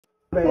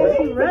We don't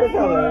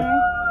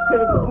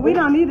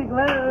need a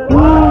glove. We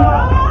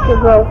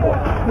go.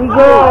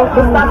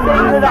 Stop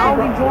saying you're the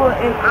only jewel,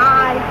 and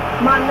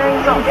my name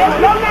is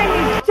your name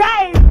is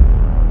Jade.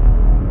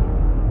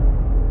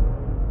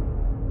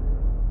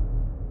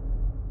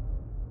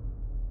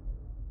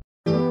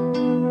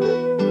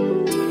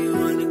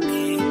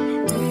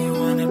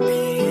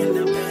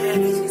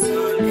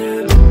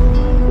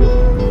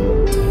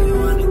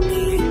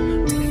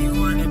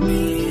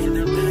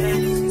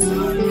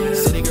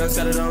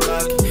 Got it on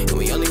rock, and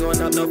we only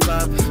going out no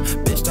flop.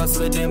 Bitch talk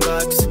slid in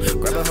box,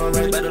 grab her home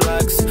right by the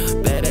locks.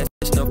 Badass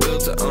bitch, no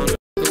filter on her.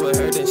 Do with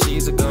her, then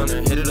she's a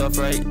goner. Hit it off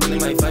right, then they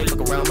might fight. Fuck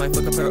around, might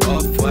fuck up her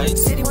off white.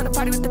 City wanna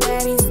party with the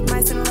baddies,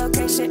 might send a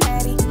location,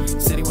 Addy.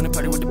 City wanna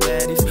party with the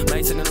baddies,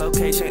 might send a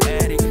location,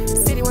 Addy.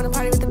 City wanna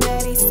party with the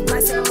baddies,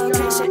 might send a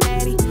location,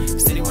 Addy.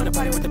 City wanna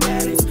party with the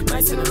baddies,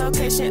 might send a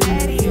location,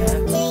 Addy. Yeah.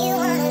 Do you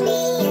wanna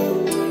be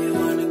you? Do you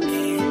wanna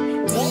be?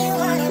 Do you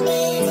wanna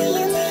be?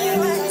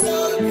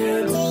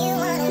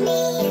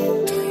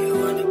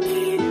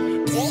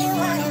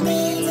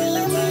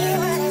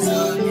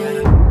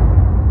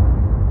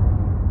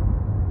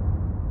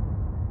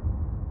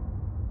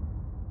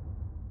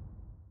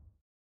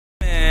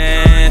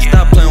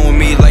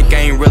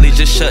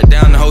 Just shut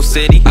down the whole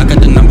city. I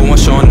got the #1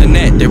 show on the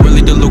net. They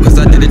really do look cause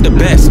I did it the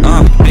best.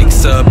 Big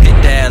sub, hit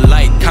that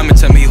like, comment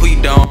to me who you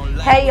don't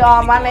like. Hey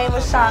y'all, my name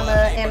is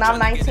Ashauna and I'm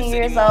 19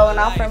 years old and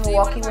I'm from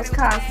Milwaukee,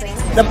 Wisconsin.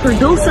 The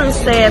producers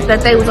said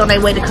that they was on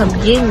their way to come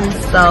get me,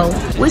 so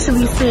we should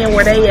be seeing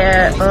where they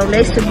at.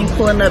 They should be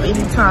pulling up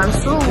anytime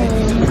soon.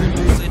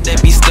 They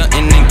be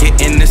stunting and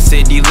get in the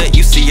city lit.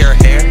 You see her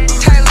hair,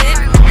 Her lip,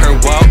 her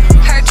walk,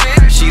 her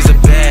drip. she's a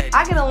bad.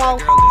 I get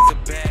along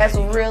that's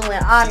real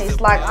and honest.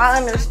 Like I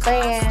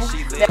understand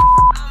that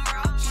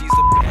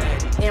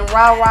and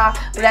rah,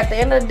 but at the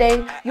end of the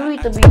day, you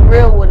need to be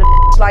real with it.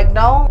 Like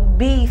don't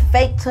be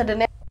fake to the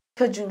next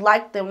because you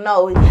like them.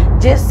 No,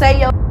 just say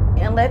your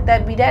and let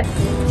that be that.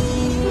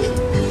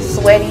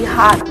 Sweaty,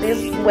 hot.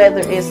 This weather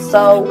is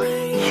so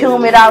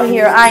humid out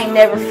here. I ain't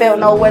never felt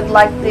no weather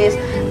like this.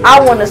 I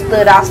wouldn't have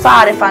stood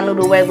outside if I knew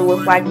the weather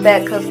was like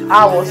that because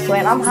I was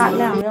sweating. I'm hot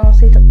now. You don't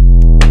see the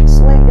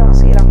sweat? Y'all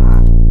see it? I'm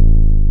hot.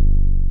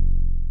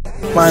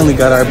 Finally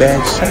got our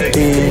bags checked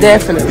in.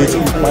 Definitely.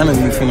 Finally.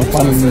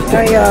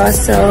 Alright y'all,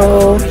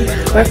 so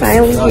we're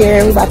finally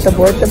here. We're about to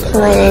board the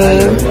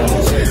plane.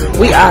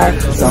 We are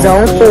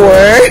zone 4.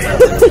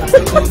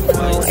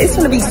 It's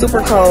gonna be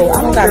super cold.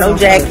 I don't got no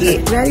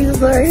jacket. Baddies,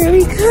 here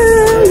we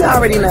come. You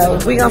already know.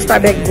 We're gonna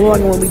start back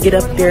vlogging when we get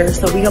up there,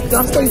 so we hope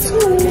y'all stay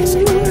tuned.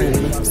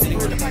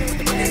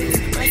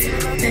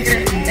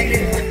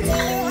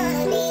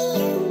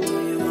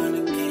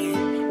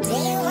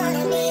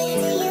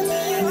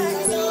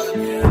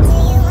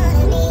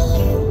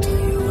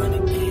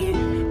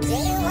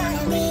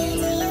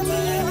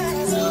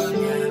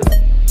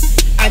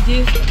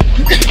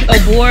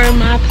 Aboard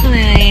my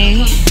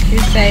plane to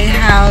say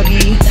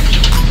howdy.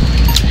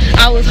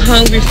 I was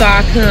hungry, so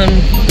I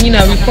couldn't,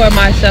 record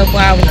myself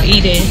while I was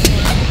eating.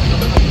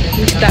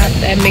 We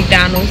stopped at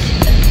McDonald's,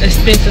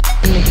 expensive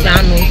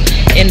McDonald's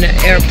in the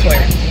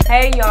airport.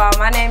 Hey y'all,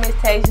 my name is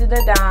Tasisa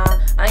the Don.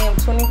 I am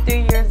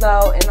 23 years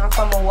old and I'm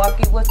from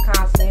Milwaukee,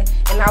 Wisconsin.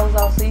 And I was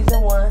on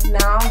season 1.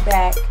 Now I'm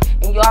back,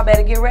 and y'all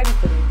better get ready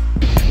for this.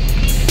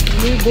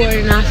 We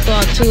boarded and I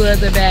saw 2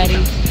 other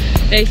baddies.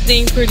 They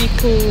seem pretty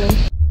cool.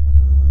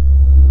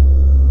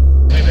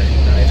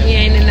 We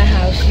ain't in the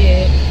house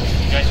yet.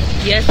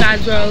 Yes, I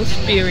drove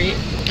Spirit,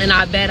 and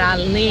I bet I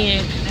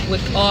land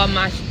with all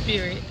my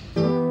spirit.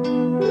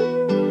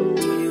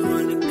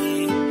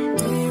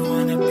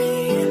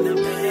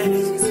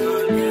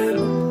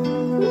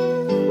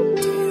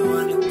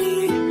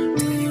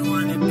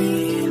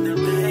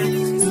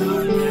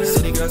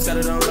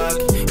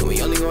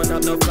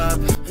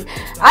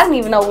 I didn't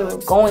even know we were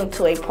going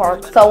to a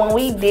park. So when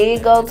we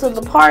did go to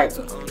the park,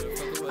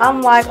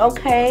 I'm like,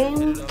 okay,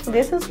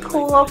 this is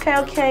cool,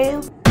 okay.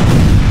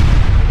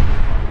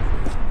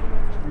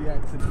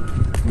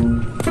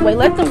 Wait,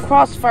 let them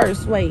cross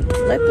first. Wait,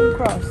 let them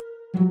cross.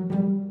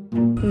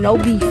 No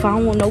beef, I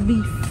don't want no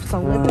beef. So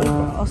let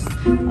them cross.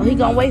 Oh, he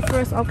gonna wait for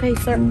us? Okay,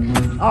 sir.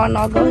 Oh,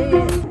 no, go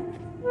ahead.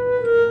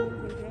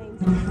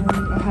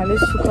 Okay,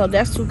 this is too close.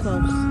 That's too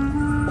close.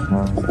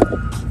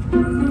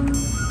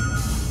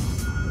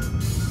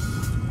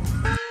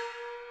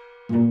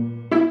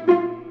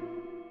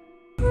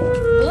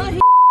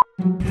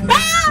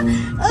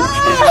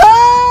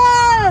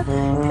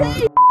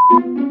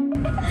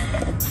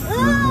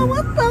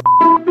 What the?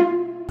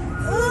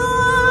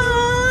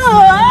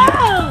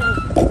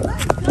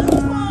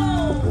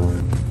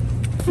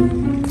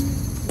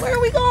 Where are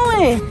we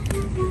going?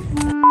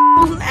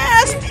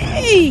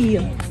 Nasty.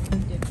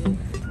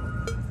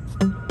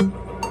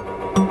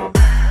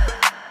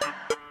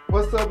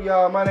 What's up,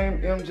 y'all? My name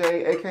is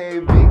MJ, aka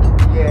Big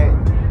Yak.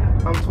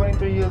 I'm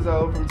 23 years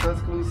old from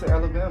Tuscaloosa,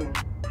 Alabama.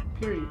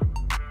 Period.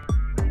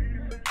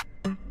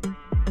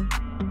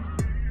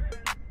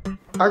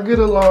 I get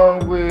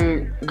along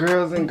with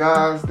girls and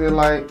guys that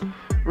like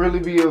really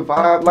be a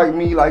vibe like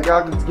me. Like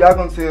y'all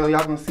gonna tell,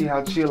 y'all gonna see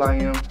how chill I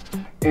am,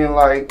 and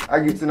like I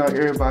get to know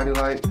everybody.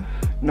 Like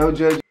no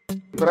judge,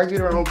 but I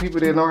get around people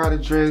that know how to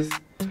dress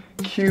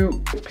cute.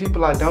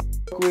 People I don't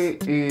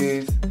with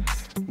is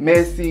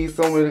messy.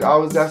 Someone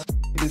always got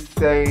to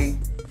say.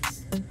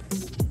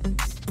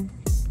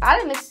 I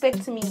didn't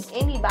expect to meet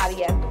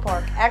anybody at the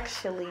park,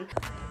 actually.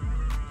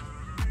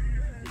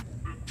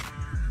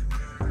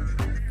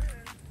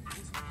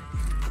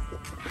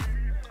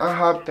 I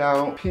hopped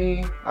out.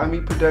 I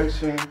meet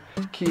production.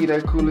 Key,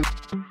 that coolest.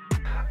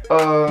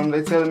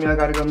 They telling me I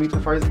gotta go meet the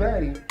first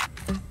baddie.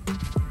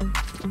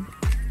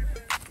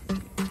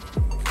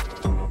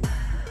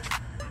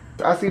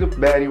 I see the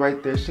baddie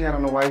right there. She had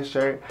on a white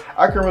shirt.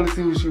 I couldn't really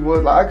see who she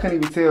was. Like I couldn't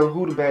even tell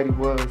who the baddie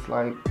was.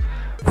 Like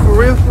for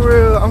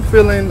real, I'm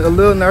feeling a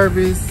little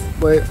nervous,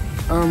 but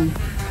I'm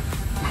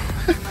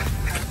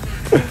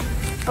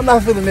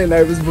not feeling that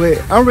nervous. But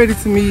I'm ready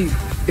to meet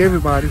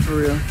everybody for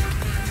real.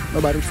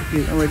 Nobody to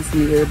pick. I'm ready to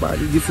meet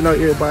everybody, get to know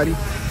everybody,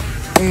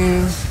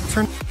 and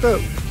turn it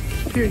up.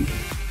 Period.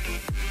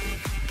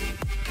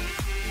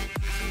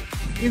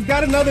 He's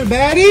got another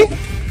baddie.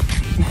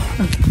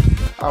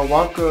 I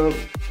walk up.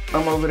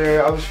 I'm over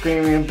there. I was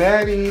screaming,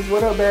 "Baddies,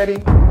 what up,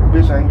 baddie?"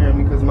 Bitch, I ain't hearing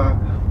me because my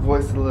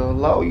voice is a little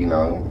low. You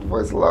know,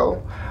 voice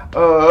low.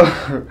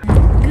 Good.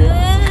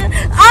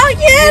 Oh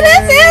yeah,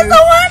 this is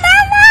the one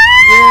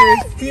I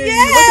like.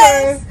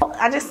 Yes.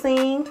 I just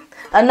seen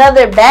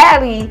another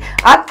baddie.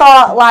 I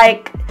thought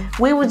like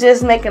we were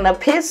just making a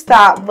pit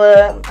stop,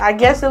 but I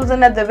guess it was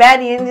another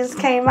baddie and just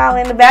came out,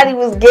 and the baddie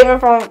was given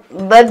from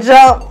the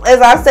jump,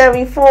 as I said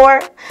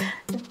before.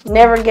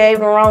 Never gave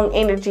the wrong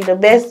energy. The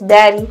best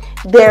baddie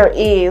there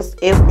is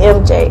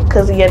MJ,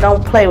 because you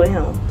don't play with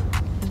him.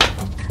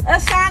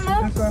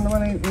 Ashauna? Ashauna, my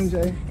name is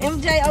MJ.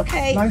 MJ,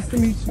 okay. Nice to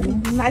meet you.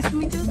 Nice to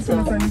meet you too.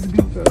 I'm turning the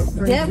beach up.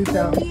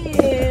 Definitely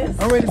is.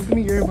 I'm ready to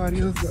meet everybody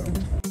else though.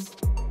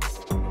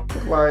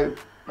 Like,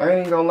 I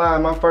ain't gonna lie,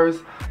 my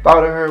first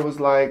thought of her was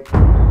like,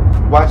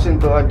 watching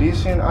the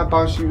audition, I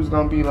thought she was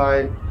gonna be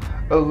like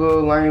a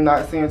little lame,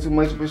 not saying too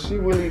much, but she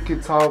really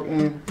could talk,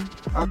 and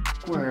I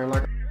with her.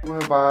 Like,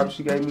 with her vibe,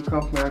 she gave me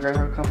compliment, I gave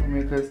her a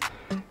compliment because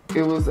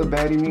it was a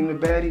baddie meeting a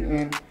baddie,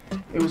 and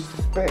it was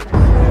respect.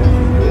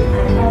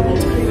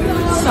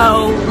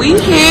 So we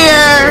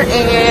here,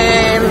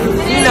 and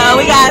you know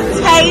we got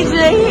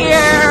Tasia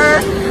here.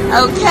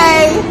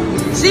 Okay,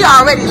 she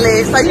already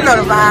lit, so you know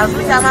the vibes.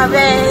 We got my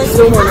bag.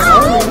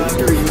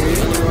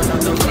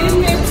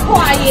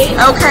 Quiet.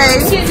 Okay.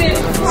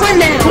 Put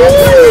down.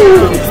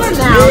 Put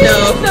down.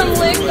 Some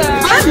liquor.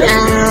 Put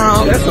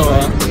down. That's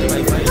all.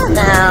 Put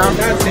down.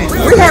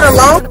 We had a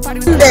long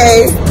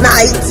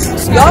night.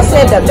 Y'all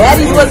said the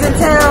baddies was in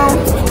town.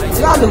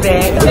 Y'all knew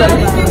that.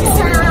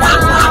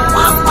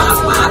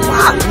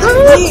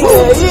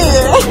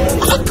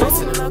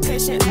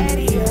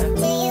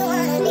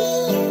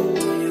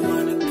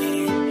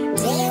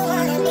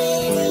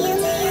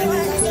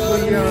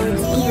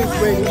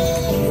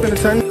 I'm gonna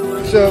turn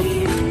up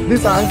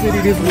this our city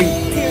this week.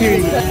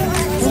 Period.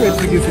 We're ready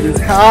to get to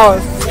this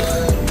house.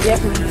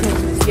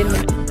 Definitely getting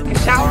a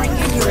shower and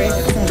get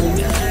dressed.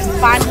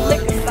 Find the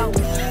liquor store.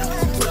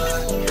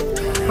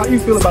 How you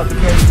feel about the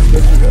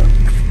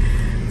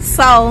campus?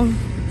 So,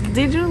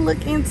 did you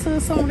look into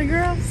some of the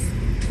girls?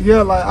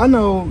 Yeah, like I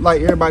know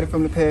like everybody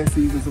from the past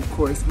seasons, of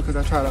course, because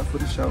I tried out for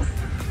the show.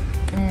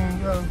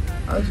 And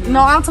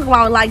no, I'm talking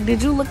about like,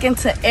 did you look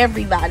into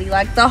everybody,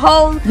 like the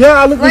whole? Yeah,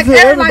 I looked into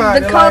everybody.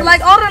 Like the code,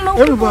 like all the new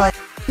everybody.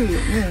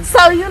 Yeah.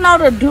 So you know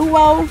the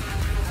duo,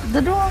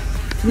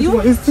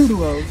 It's two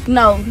duos.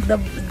 No,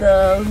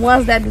 the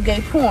ones that do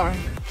gay porn.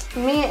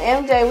 Me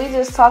and MJ, we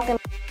just talking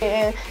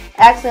and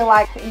asking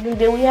like,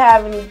 did we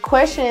have any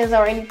questions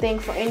or anything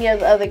for any of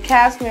the other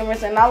cast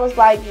members? And I was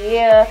like,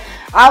 yeah,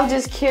 I was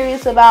just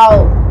curious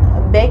about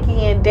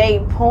Becky and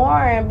Dave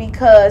porn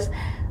because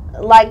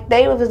like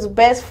they were his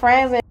best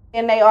friends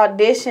in their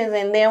auditions,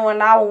 and then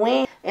when I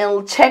went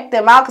and checked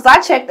them out, because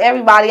I checked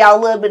everybody out, a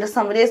little bit of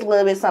some of this, a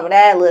little bit of some of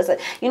that,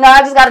 you know,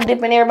 I just got to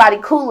dip in everybody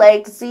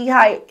Kool-Aid to see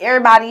how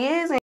everybody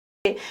is,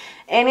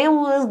 and it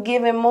was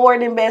giving more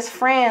than best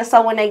friends.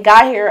 So when they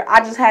got here,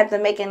 I just had to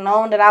make it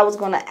known that I was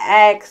going to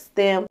ask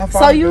them.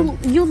 So you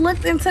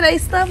looked into their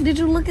stuff? Did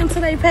you look into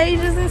their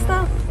pages and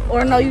stuff?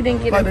 Or no, you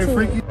didn't get like into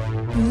it?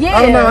 Yeah.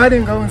 I don't know. I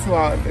didn't go into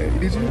all that.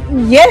 Did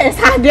you? Yes,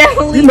 I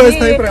definitely did. You must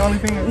pay for the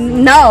OnlyFans.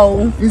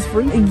 No. It's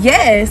free?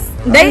 Yes.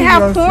 They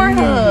have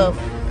Pornhub.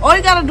 All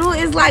you gotta do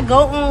is like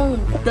go on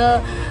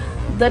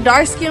the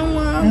dark skin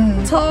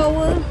one, tall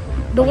one,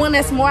 the one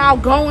that's more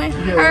outgoing.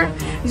 Yeah.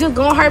 Her, just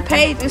go on her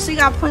page and she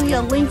got plenty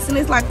of links, and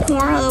it's like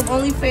Pornhub,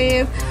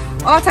 OnlyFans,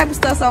 all type of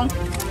stuff. So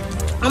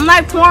I'm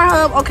like,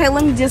 Pornhub, okay,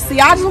 let me just see.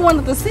 I just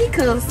wanted to see,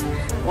 cause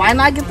why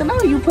not get to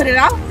know you? Put it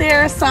out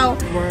there. So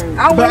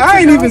I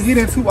ain't even get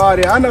into all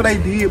that. I know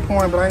they did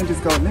porn, but I ain't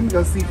just go, let me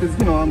go see, because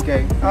you know I'm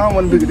gay. I don't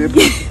want to look at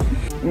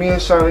that. Me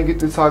and Shauna get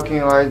to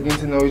talking, like getting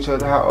to know each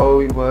other, how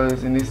old he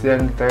was, and this, that,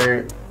 and the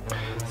third.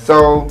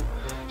 So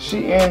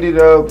she ended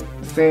up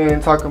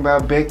talking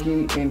about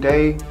Becky and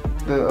Dave,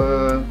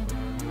 the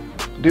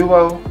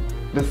duo.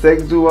 the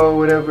sex duo or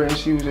whatever, and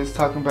she was just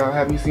talking about,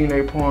 have you seen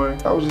their porn?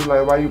 I was just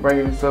like, why you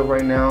bringing this up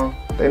right now?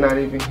 They not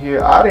even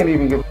here. I didn't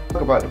even give a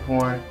fuck about the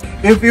porn.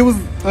 If it was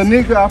a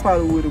nigga, I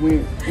probably would have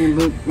went and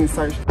looked and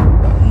searched.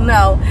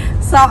 No.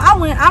 So I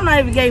went, I'm not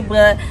even gay,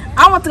 but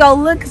I went to go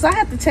look because I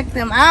had to check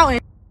them out.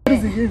 And what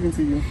is it giving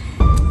to you?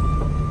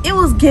 it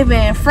was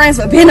giving friends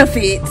with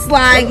benefits,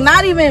 like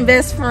not even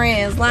best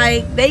friends.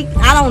 Like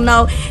I don't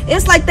know.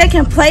 It's like they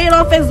can play it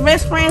off as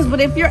best friends, but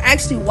if you're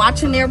actually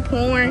watching their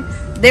porn,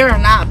 they're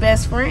not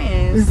best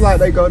friends. It's like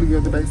they go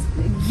together,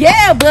 basically.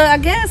 Yeah, but I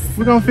guess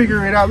we're gonna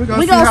figure it out. We're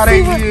gonna see how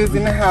they is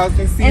in the house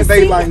and see if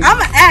they like.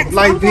 I'ma act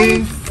like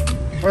this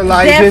or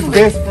like just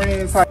best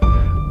friends.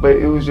 But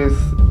it was just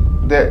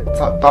that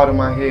thought in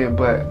my head.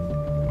 But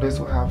this is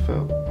how I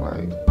felt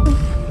like.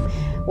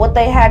 What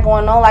they had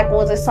going on, like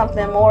was it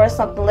something more or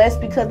something less?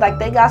 Because like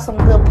they got some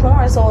good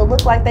porn, so it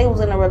looked like they was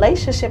in a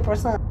relationship or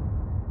something.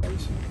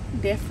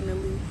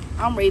 Definitely,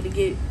 I'm ready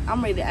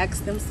to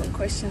ask them some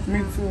questions. Me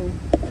too.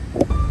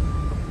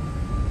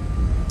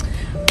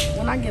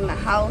 When I get in the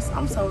house,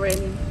 I'm so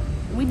ready.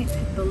 We need to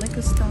hit the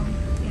liquor store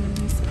and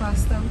the supply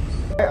store.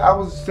 I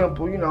was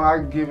simple, you know. I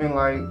given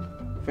like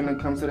finna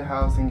come to the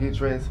house and get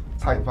dressed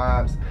type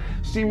vibes.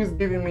 She was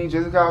giving me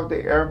just got off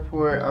the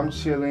airport. I'm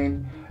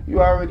chilling. You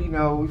already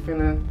know we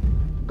finna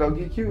go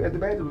get cute at the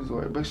Baddie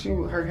resort. But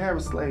her hair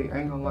was slayed. I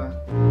ain't gonna lie.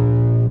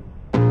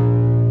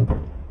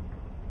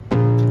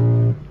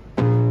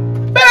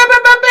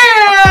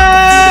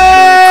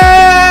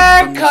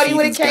 Cody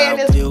with a K in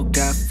this.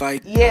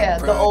 Yeah,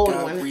 the old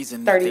one.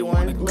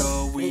 31. Looks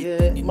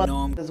good.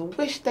 Motherfuckers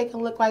wish they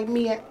could look like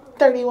me at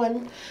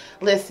 31.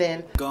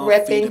 Listen,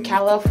 repping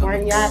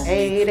California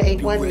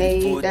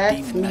 8818,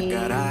 that's me.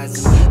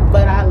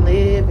 But I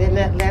live in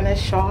Atlanta,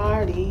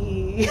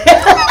 shawty.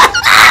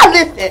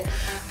 Listen,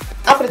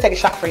 I'm gonna take a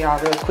shot for y'all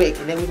real quick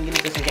and then we can get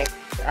into some game.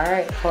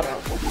 Alright, hold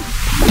on.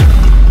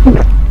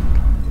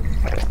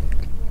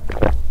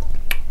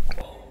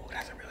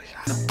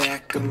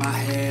 Back of my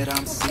head,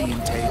 I'm seeing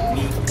take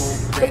me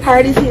the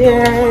party's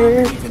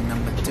here.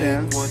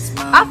 Yeah.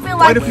 I feel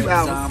like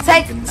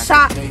take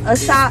a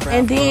shot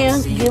and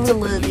then give it a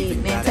little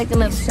bit, then take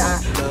another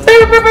shot.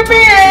 It's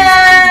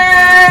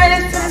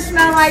gonna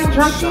smell like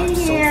drunk in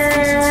here.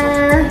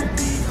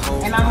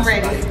 And I'm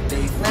ready.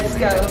 Let's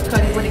go.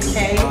 Cody with a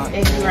K,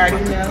 and you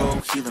already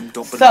know.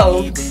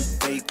 So,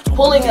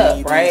 pulling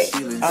up, right?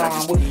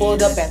 We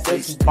pulled up at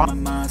this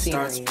bomb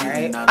scenery,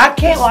 right? I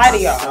can't lie to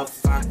y'all.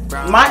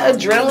 My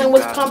adrenaline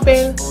was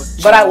pumping,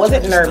 but I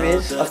wasn't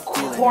nervous. Of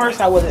course,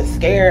 I wasn't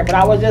scared, but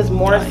I was just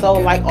more so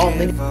like on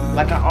the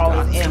like I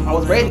always am. I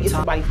was ready to get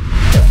somebody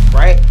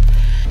right?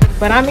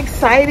 But I'm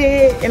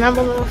excited, and I'm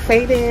a little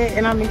faded,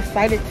 and I'm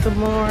excited some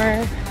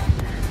more.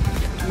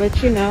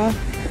 But you know,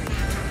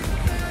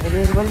 it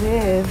is what it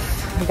is.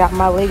 I got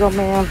my Lego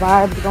man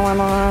vibes going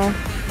on.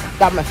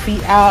 Got my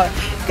feet out.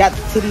 Got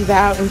the titties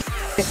out and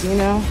shit, you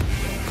know.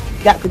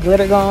 Got the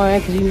glitter going,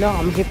 because you know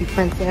I'm a hippie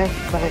princess.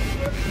 But,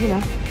 you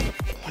know.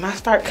 When I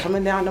start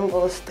coming down them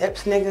little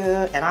steps,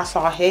 nigga, and I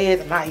saw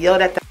heads and I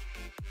yelled at the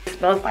it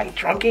smells like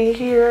drunk in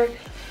here.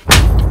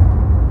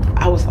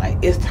 I was like,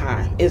 it's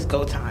time. It's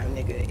go time,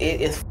 nigga. It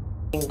is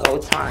go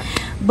time.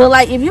 But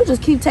like, if you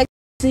just keep taking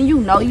and you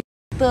know you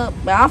up,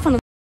 but I'm finna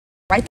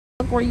right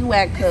the where you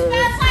at, cuz.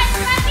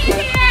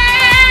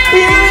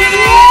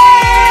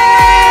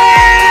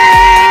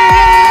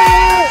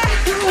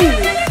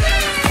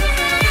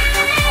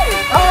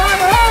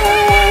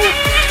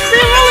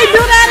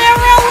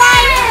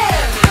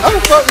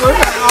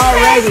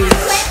 Already.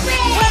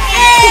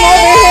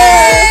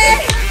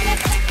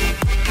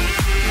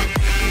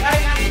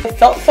 It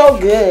felt so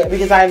good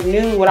because I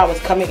knew what I was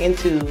coming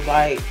into.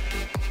 Like,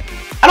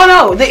 I don't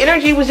know, the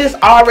energy was just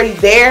already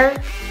there,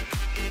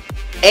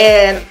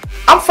 and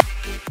I'm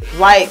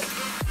like,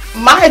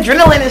 my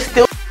adrenaline is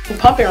still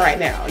pumping right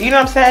now. You know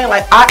what I'm saying?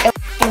 Like, I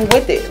am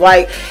with it.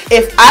 Like,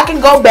 if I can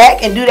go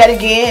back and do that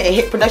again and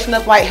hit production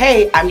up like,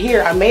 hey, I'm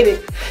here, I made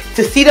it.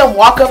 To see them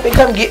walk up and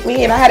come get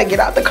me and I had to get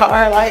out the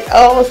car like,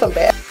 oh, some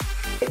bad.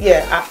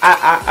 Yeah,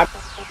 I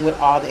with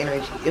all the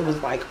energy. It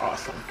was like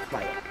awesome.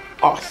 Like,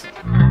 awesome.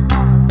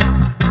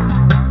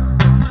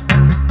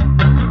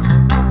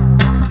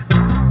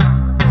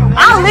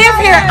 I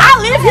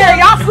live here.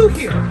 Y'all flew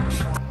here.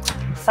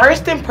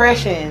 First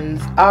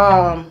impressions,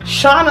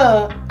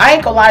 Shauna, I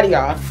ain't gonna lie to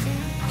y'all.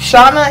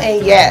 Shauna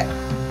and Yap.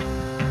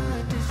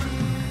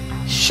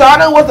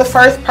 Shauna was the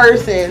first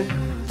person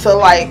to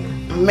like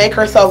make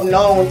herself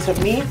known to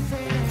me.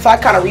 So I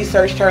kind of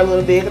researched her a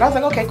little bit and I was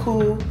like, okay,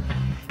 cool.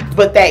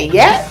 But that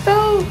Yap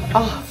though,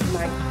 oh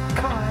my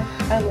God,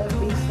 I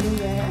love me some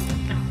Yap.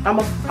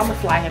 I'ma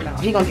fly him out.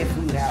 He gonna get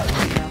food out,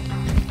 you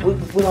know.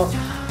 We gonna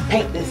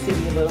paint this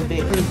city a little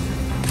bit.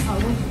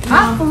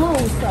 I flew,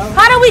 so.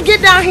 How do we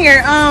get down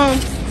here?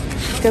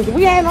 Cause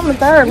we ain't on the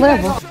 3rd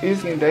level.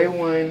 It's day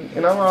one,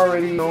 and I'm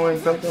already knowing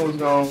something was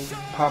gonna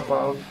pop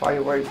off,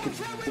 fireworks,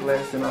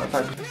 glass, and all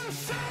types of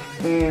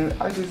shit. And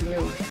I just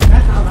knew.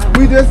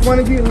 We just want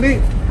to get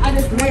lit. I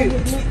just want to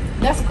get lit.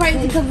 That's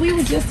crazy because we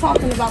were just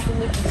talking about the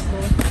liquor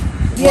store.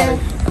 Yeah.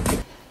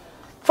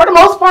 For the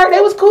most part,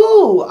 they was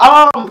cool.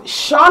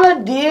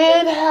 Shauna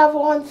did have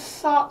on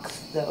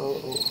socks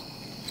though.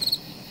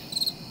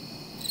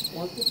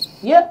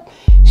 Yep,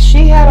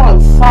 she had on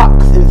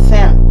socks and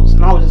sandals,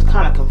 and I was just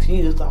kind of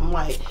confused. I'm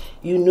like,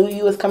 you knew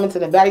you was coming to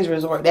the Baddies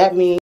resort. That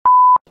means,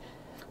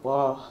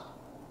 well,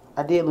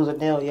 I did lose a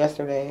nail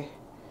yesterday,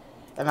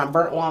 and I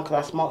burnt one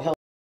because I smoked hell.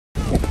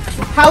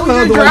 How was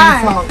your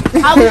drive?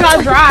 How was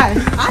your drive?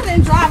 I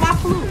didn't drive, I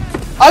flew.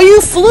 Oh,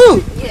 you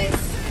flew? Yes.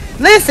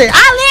 Listen,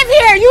 I live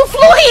here. You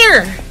flew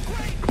here.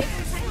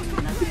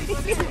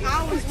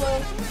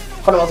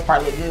 For the most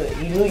part, look good.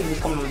 You knew you was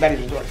coming to the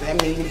Baddies resort, so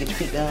that means you need to get your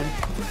feet done.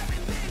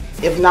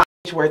 If not,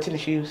 you wear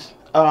tennis shoes.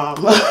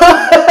 Other than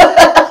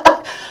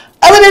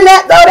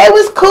that, though, they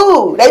was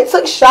cool. They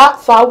took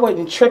shots, so I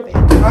wasn't tripping.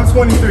 I'm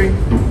 23.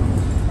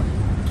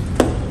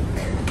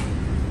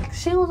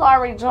 She was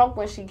already drunk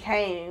when she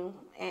came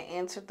and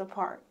entered the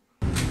park.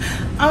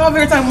 I'm over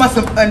here talking about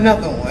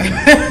another one.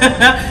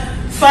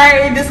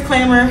 Sorry,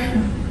 disclaimer.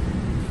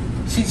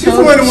 She chose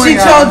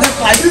this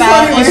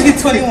lifestyle and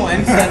she's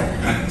 21. So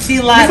she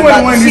lied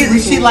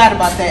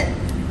about that.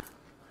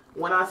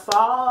 When I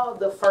saw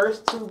the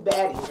first two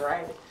baddies,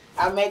 right,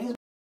 I made these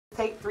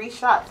take 3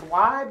 shots.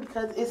 Why?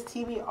 Because it's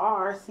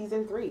TBR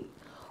season 3.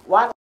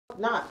 Why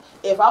not?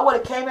 If I would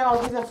have came in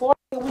on season 4,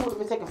 we would have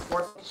been taking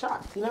 4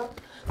 shots, you know?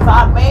 So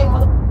I made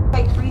them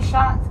take 3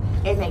 shots,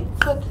 and they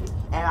took it,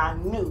 and I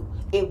knew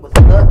it was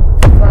up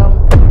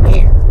from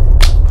there.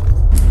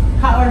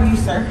 How old are you,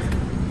 sir?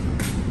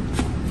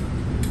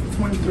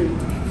 23.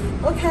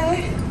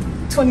 Okay.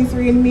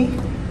 23 and me.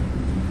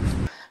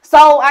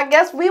 So I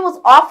guess we was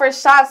offered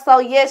shots. So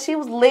yeah, she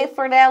was lit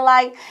for that.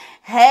 Like,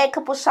 had a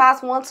couple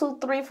shots, 1, 2,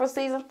 3 for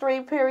season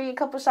 3 period.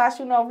 Couple shots,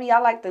 you know me, I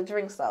like to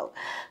drink, so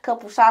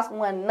couple shots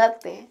wasn't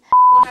nothing.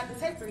 We'll have to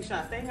take 3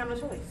 shots. They ain't got no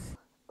choice.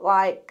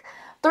 Like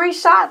 3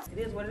 shots. It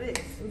is what it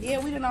is. Yeah,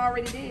 we done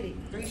already did it.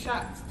 3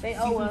 shots. They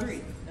owe us. 3.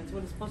 That's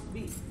what it's supposed to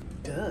be.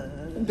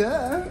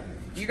 Duh.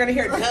 You're gonna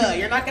hear duh.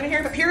 You're not gonna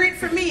hear the period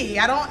from me.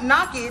 I don't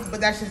knock it,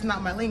 but that's just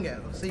not my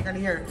lingo. So you're gonna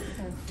hear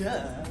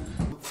duh.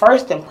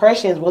 First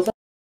impressions was,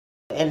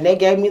 and they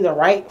gave me the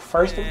right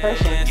first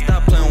impression.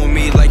 Stop playing with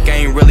me like I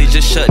ain't really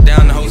just shut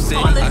down the whole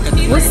city.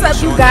 What's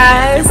up, you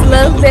guys?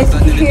 Love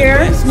Becky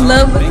here.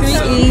 Love with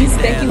 3 E's,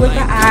 Becky with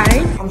the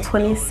I. I'm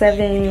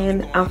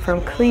 27. I'm from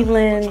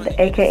Cleveland,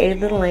 aka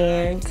the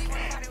land,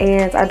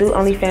 and I do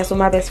OnlyFans with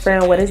my best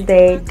friend. What is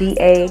Day?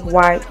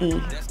 D-A-Y-E.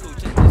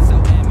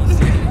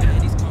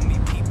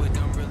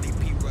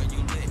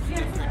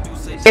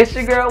 It's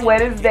your girl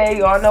Wednesday.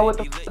 Y'all know what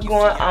the f is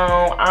going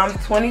on. I'm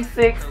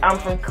 26. I'm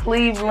from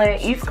Cleveland,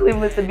 East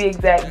Cleveland to be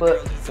exact,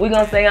 but we're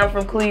gonna say I'm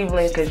from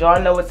Cleveland because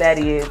y'all know what that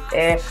is.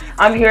 And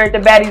I'm here at the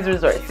Baddies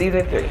Resort,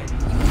 season 3.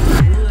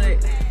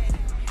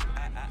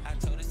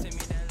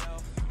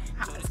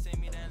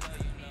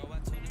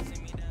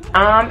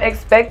 I'm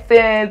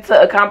expecting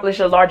to accomplish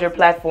a larger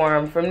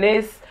platform from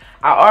this.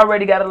 I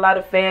already got a lot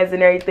of fans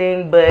and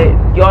everything, but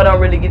y'all don't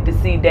really get to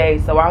see Day.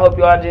 So I hope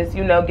y'all just,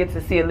 you know, get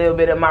to see a little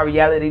bit of my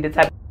reality, the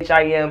type of bitch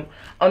I am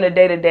on the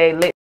day-to-day,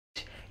 lit,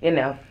 you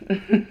know. We're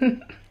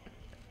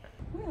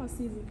on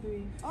season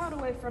 3, all the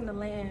way from the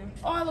land,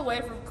 all the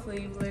way from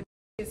Cleveland.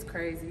 It's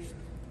crazy.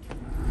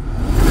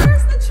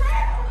 Where's the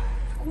trail?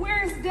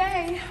 Where's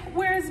Day?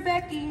 Where's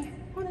Becky?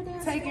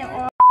 Taking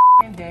all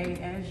day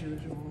as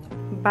usual.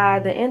 By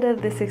the end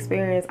of this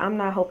experience, I'm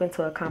not hoping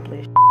to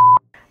accomplish.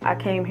 I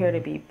came here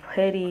to be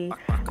petty.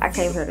 I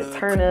came here to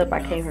turn up.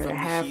 I came here to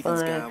have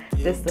fun.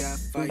 This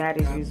is the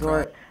Baddies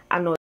Resort. I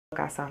know what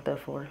I signed up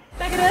for.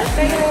 Back it up,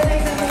 back it up,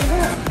 back it up, back it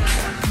up.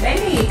 They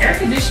need air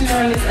conditioner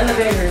on this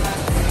elevator.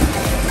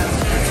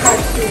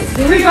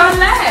 Do we go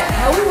last?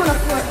 Oh, we want to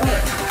floor up.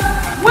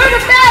 Where the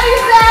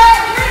Baddies at?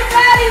 Where the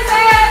Baddies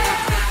at?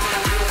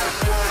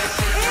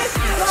 It's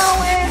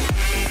going.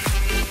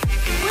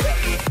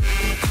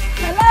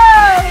 Hello.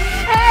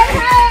 Hey,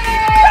 hey.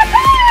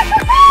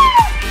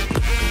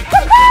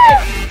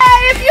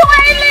 If you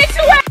ain't lit,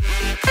 you ain't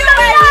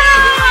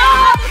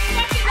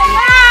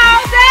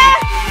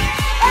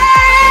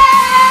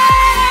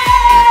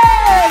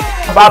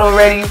bottle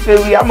ready, you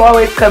feel me? I'm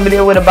always coming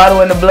in with a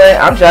bottle and a blunt.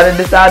 I'm trying to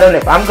decide on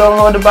if I'm gonna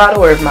hold the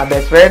bottle or if my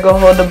best friend gonna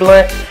hold the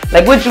blunt.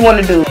 Like, what you want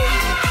to do?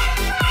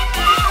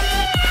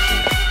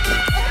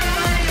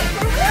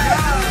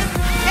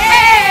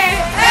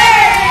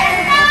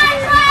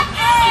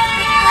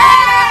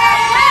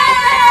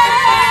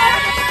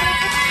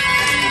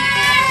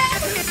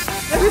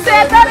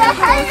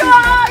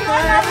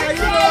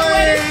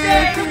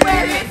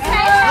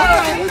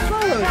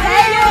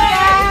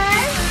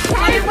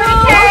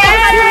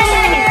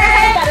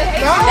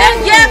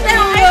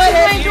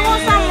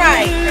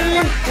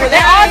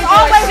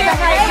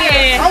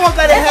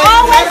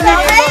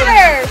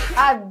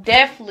 I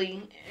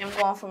definitely am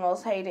going for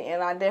most hated,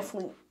 and I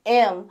definitely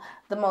am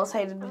the most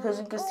hated because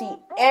you can see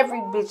every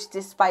bitch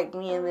despite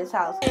me in this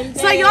house.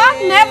 So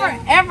y'all never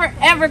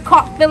ever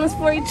caught feelings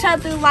for each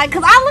other, like,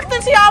 cause I looked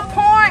into y'all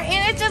porn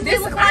and it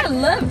just looked like I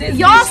love this.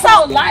 y'all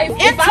so life.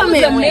 If I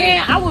was a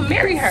man, I would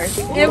marry her.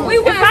 If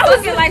I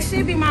was like,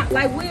 she'd be my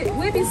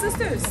we'd be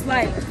sisters,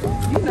 like,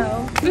 you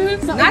know.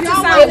 So not to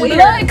sound weird,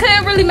 blood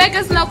couldn't really make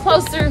us no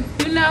closer,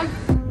 you know.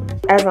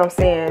 As I'm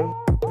saying,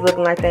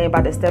 looking like they ain't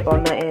about to step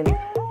on nothing.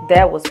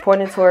 That was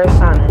pointing towards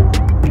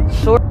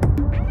Ashauna. Short.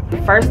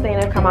 The first thing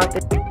that come out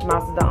this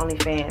mouth is the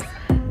OnlyFans.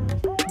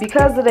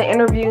 Because of the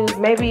interviews,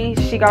 maybe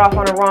she got off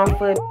on the wrong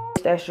foot.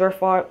 That's your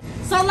fault.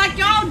 So like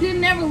y'all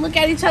didn't ever look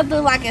at each other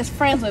like as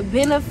friends with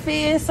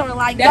benefits or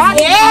like y'all.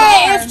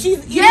 Yeah, if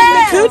she's eating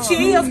the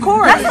coochie, of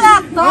course. That's what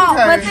I thought.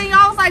 Okay. But then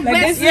y'all was like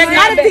best friends. You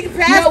gotta think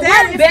past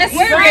that. Best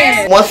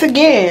friends. Once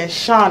again,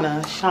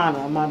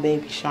 Shauna, my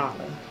baby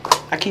Shauna.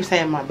 I keep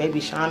saying my baby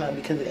Shauna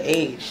because of the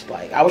age.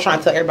 Like, I was trying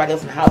to tell everybody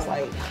else in the house,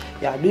 like,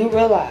 y'all do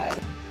realize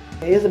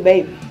it is a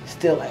baby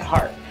still at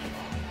heart.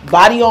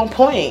 Body on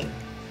point.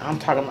 I'm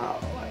talking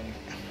about, like,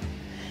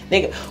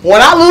 nigga,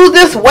 when I lose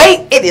this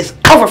weight, it is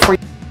over for you.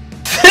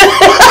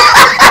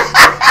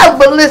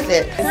 But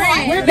listen,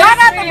 y'all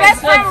got the best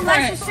friend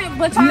relationship,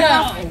 but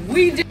y'all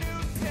we do.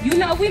 You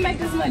know, we make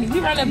this money. We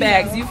run the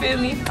bags. You feel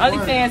me?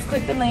 OnlyFans,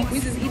 click the link. We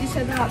just eat each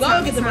other out.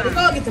 Go get the money.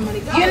 Go get the money.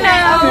 You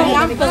know,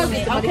 I'm feeling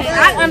it. Okay,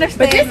 I understand.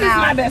 But this is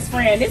my best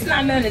friend. It's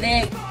not none of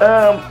that.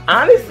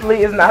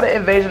 Honestly, it's not an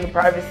invasion of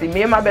privacy.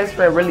 Me and my best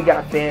friend really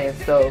got fans,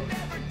 so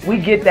we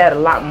get that a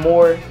lot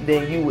more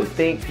than you would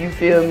think. You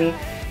feel me?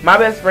 My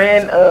best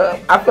friend,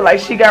 I feel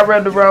like she got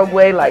rubbed the wrong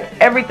way. Like,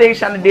 everything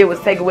Shauna did was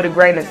take it with a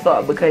grain of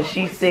salt because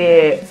she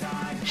said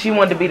she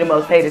wanted to be the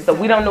most hated. So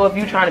we don't know if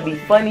you trying to be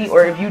funny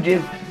or if you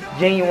just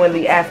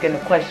genuinely asking the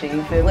question.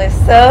 You feel me?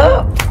 What's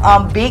up?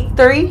 I'm Big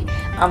 3.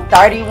 I'm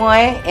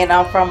 31 and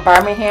I'm from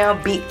Birmingham,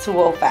 Big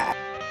 205.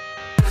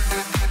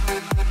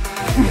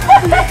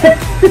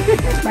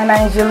 My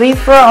name is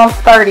Jalisa. I'm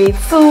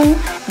 32.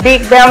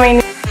 Big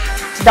Birmingham.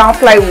 Don't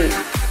play with.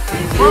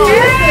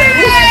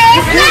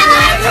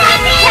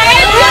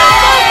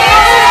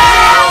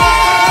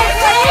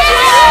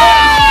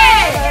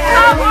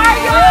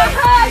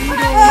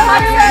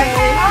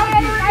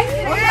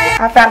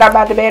 I found out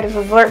about the Baddies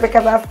resort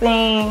because I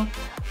seen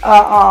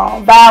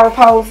a viral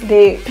post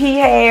that P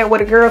had where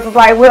the girls was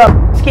like, well,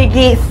 she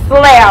get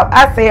slapped.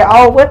 I said,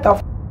 oh, what the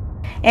f?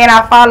 And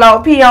I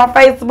followed P on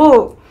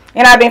Facebook,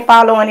 and I've been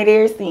following it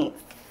ever since.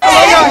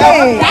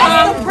 Hey,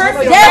 that's the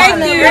perfect.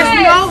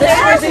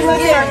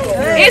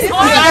 It's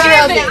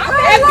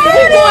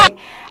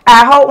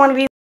I hope one of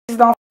these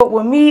don't fuck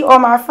with me or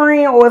my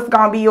friend, or it's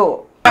gonna be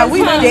yours.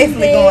 We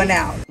definitely going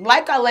out.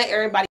 Like I let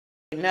everybody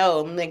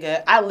know,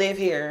 nigga, I live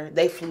here.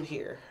 They flew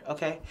here,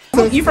 okay?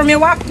 You from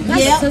Milwaukee?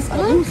 Yeah.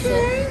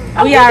 Okay.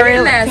 We already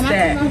realized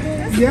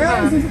that.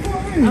 Yeah.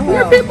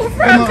 Where people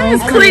from?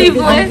 It's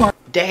Cleveland.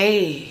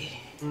 Day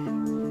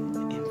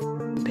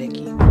and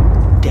Becky.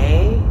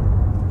 Day.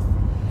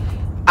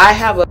 I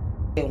have a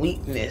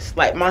weakness.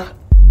 Like never mind,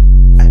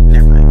 I'm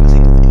gonna say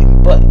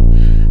anything. But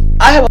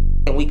I have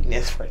a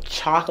weakness for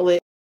chocolate.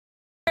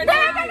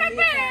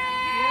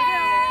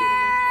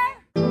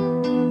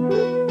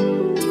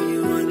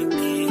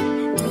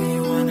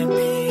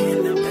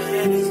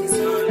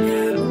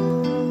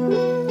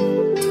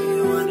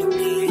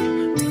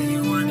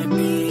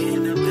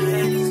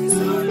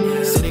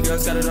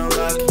 Got it on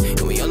lock,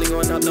 and we only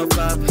going out no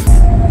flop.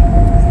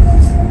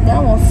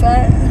 That one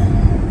fat.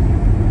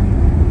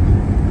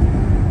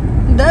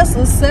 That's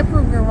a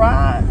separate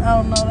garage. I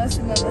don't know. That's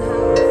another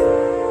house.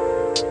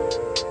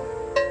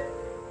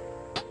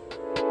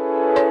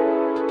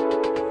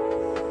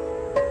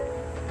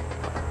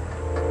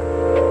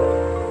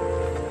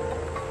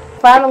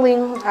 Finally,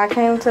 I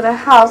came to the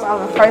house.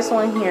 I'm the first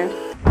one here.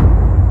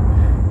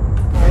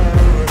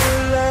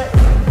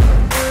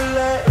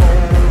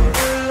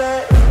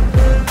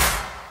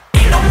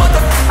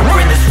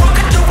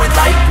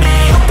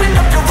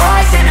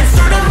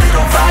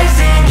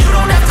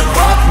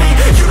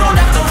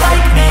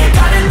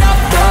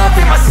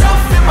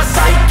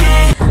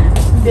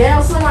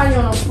 Damn, somebody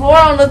on the floor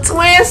on the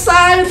twin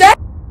side of that.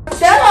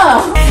 Shut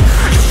up. You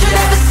should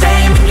have the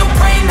same in your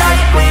brain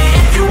nightly.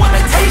 If you wanna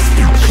taste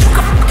me, you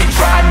can fucking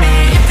try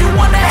me. If you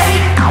wanna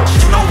hate,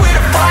 you know where to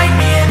find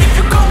me. And if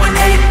you go and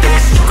hate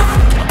this, you can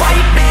fucking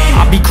bite me.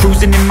 I'll be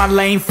cruising in my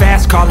lane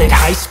fast, call it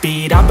high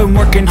speed. I've been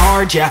working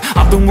hard, yeah,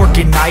 I've been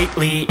working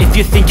nightly. If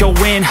you think you'll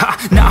win, ha,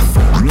 not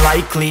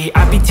likely.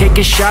 I be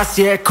taking shots,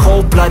 yeah,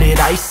 cold-blooded,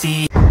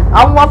 icy.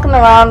 I'm walking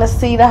around to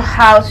see the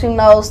house, you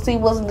know, see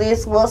what's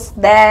this, what's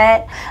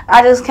that.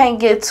 I just can't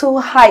get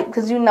too hyped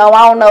because, you know,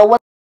 I don't know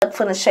what the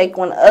fuck finna shake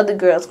when the other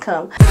girls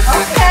come. Okay,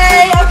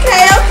 I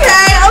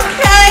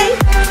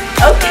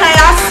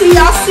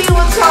see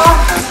what y'all.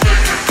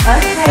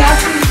 Okay, I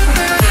see.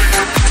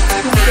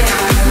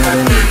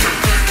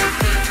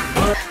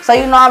 So,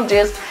 you know, I'm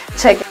just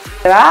checking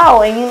it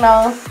out, and, you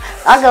know,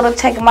 I gotta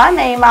check my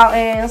name out,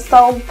 and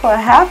so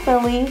perhaps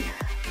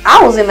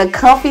I was in a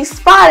comfy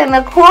spot in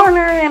the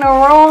corner in a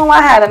room.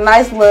 I had a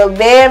nice little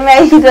bed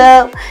made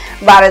up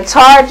by the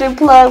charging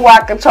plug where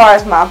I could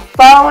charge my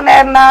phone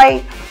at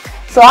night.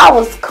 So I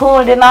was cool.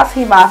 And then I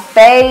see my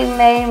fave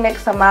name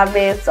next to my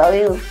bed. So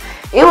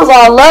it was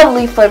all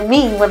lovely for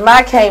me when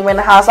I came in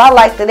the house. I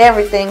liked that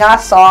everything I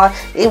saw,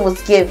 it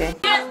was given.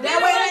 That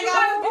way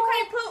you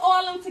can't put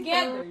all of them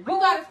together. You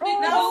gotta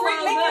split the whole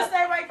ones up.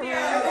 Stay right there.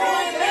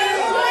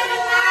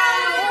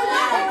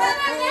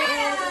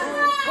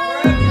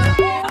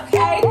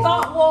 Okay,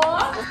 thought war.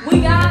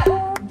 We got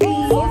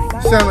these.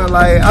 Ashauna,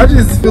 like, I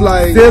just feel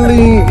like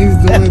CELLI is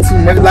doing too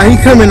much. Like, he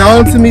coming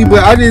on to me,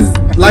 but I just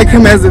like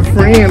him as a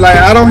friend. Like,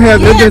 I don't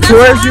have nothing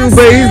towards you,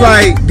 but he's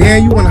like,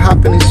 damn, you want to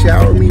hop in the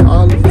shower with me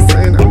all of a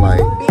sudden? I'm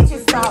like,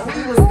 Bitches thought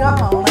we was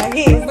gone. Like,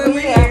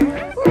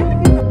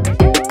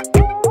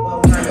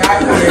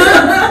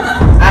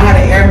 I had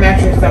an air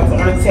mattress that was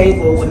on the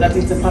table with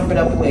nothing to pump it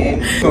up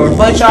with.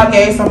 But y'all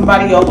gave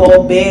somebody a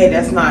whole bed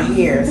that's not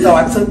here, so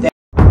I took that.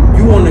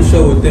 You on the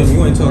show with them,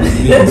 you ain't talking to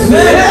me.